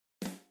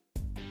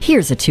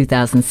Here's a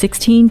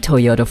 2016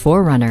 Toyota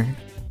 4Runner.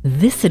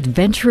 This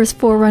adventurous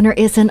 4Runner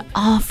is an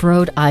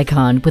off-road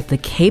icon with the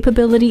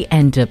capability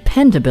and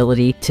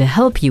dependability to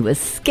help you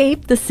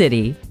escape the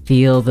city.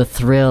 Feel the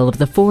thrill of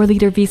the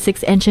 4-liter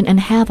V6 engine and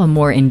have a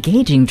more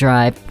engaging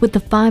drive with the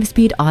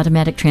 5-speed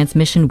automatic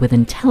transmission with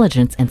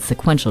intelligence and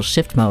sequential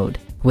shift mode.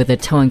 With a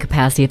towing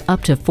capacity of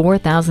up to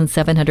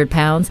 4,700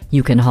 pounds,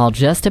 you can haul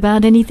just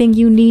about anything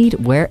you need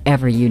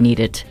wherever you need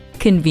it.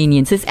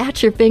 Convenience is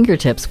at your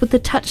fingertips with the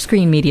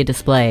touchscreen media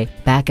display,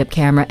 backup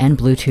camera, and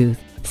Bluetooth.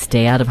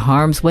 Stay out of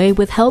harm's way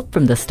with help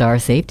from the Star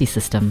Safety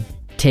System.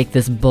 Take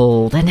this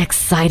bold and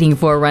exciting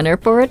 4Runner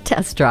for a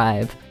test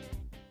drive.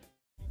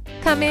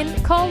 Come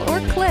in, call, or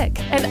click.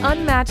 An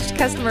unmatched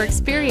customer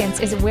experience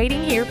is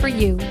waiting here for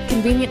you.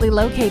 Conveniently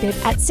located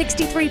at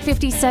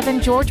 6357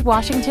 George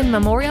Washington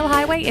Memorial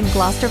Highway in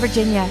Gloucester,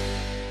 Virginia.